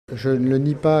Je ne le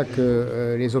nie pas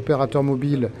que les opérateurs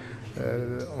mobiles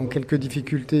ont quelques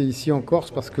difficultés ici en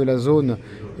Corse parce que la zone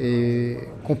est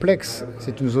complexe.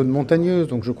 C'est une zone montagneuse,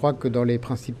 donc je crois que dans les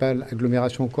principales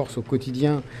agglomérations corse au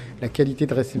quotidien, la qualité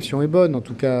de réception est bonne. En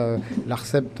tout cas,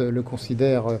 l'ARCEP le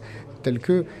considère tel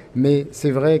que. Mais c'est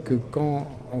vrai que quand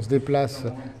on se déplace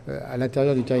à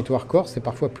l'intérieur du territoire corse, c'est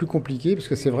parfois plus compliqué parce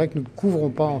que c'est vrai que nous ne couvrons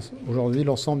pas aujourd'hui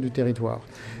l'ensemble du territoire.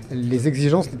 Les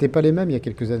exigences n'étaient pas les mêmes il y a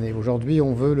quelques années. Aujourd'hui,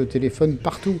 on veut le téléphone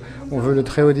partout, on veut le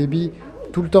très haut débit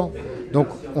tout le temps. Donc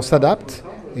on s'adapte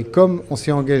et comme on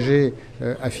s'est engagé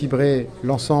à fibrer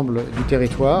l'ensemble du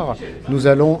territoire, nous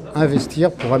allons investir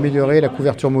pour améliorer la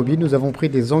couverture mobile. Nous avons pris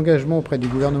des engagements auprès du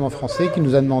gouvernement français qui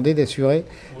nous a demandé d'assurer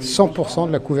 100%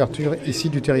 de la couverture ici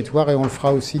du territoire et on le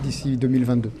fera aussi d'ici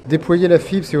 2022. Déployer la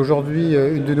fibre, c'est aujourd'hui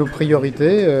une de nos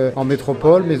priorités en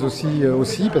métropole, mais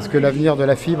aussi parce que l'avenir de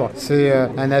la fibre, c'est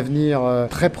un avenir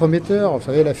très prometteur. Vous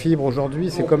savez, la fibre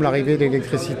aujourd'hui, c'est comme l'arrivée de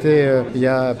l'électricité il y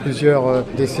a plusieurs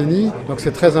décennies, donc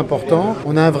c'est très important.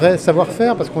 On a un vrai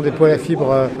savoir-faire parce qu'on déploie la fibre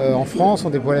en France, on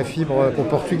déploie la fibre au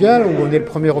Portugal où on est le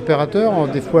premier opérateur, on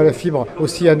déploie la fibre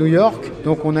aussi à New York.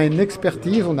 Donc on a une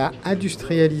expertise, on a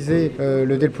industrialisé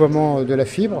le déploiement de la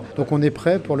fibre. Donc on est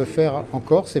prêt pour le faire en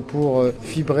Corse et pour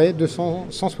fibrer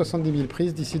 170 000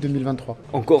 prises d'ici 2023.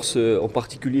 En Corse en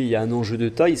particulier, il y a un enjeu de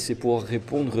taille, c'est pour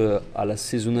répondre à la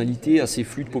saisonnalité, à ces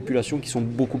flux de population qui sont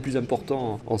beaucoup plus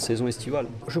importants en saison estivale.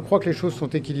 Je crois que les choses sont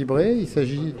équilibrées. Il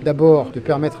s'agit d'abord de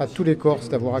permettre à tous les Corses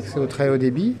d'avoir accès au très haut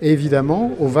débit et évidemment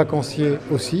aux vacanciers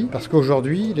aussi, parce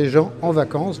qu'aujourd'hui, les gens en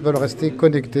vacances veulent rester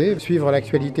connectés, suivre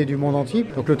l'actualité du monde entier.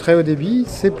 Donc le très haut débit,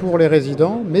 c'est pour les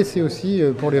résidents, mais c'est aussi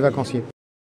pour les vacanciers.